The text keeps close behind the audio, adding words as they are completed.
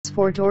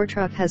4-door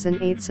truck has an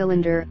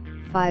 8-cylinder,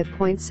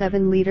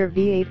 5.7-liter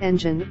V8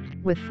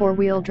 engine, with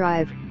 4-wheel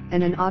drive,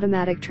 and an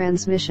automatic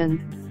transmission.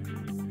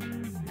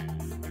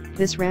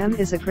 This Ram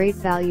is a great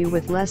value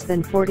with less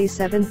than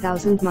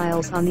 47,000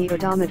 miles on the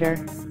odometer.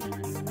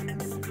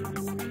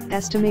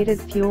 Estimated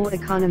fuel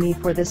economy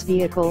for this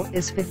vehicle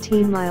is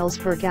 15 miles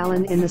per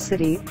gallon in the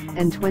city,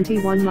 and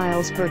 21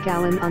 miles per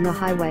gallon on the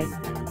highway.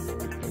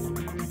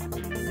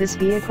 This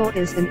vehicle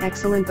is in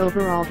excellent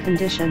overall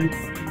condition.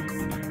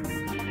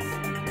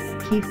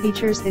 Key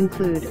features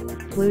include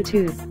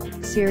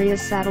Bluetooth,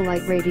 Sirius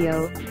satellite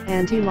radio,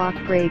 anti-lock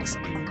brakes,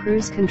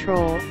 cruise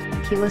control,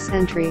 keyless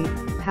entry,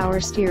 power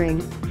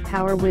steering,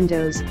 power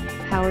windows,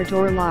 power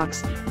door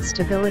locks,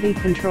 stability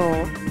control,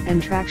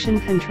 and traction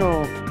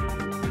control.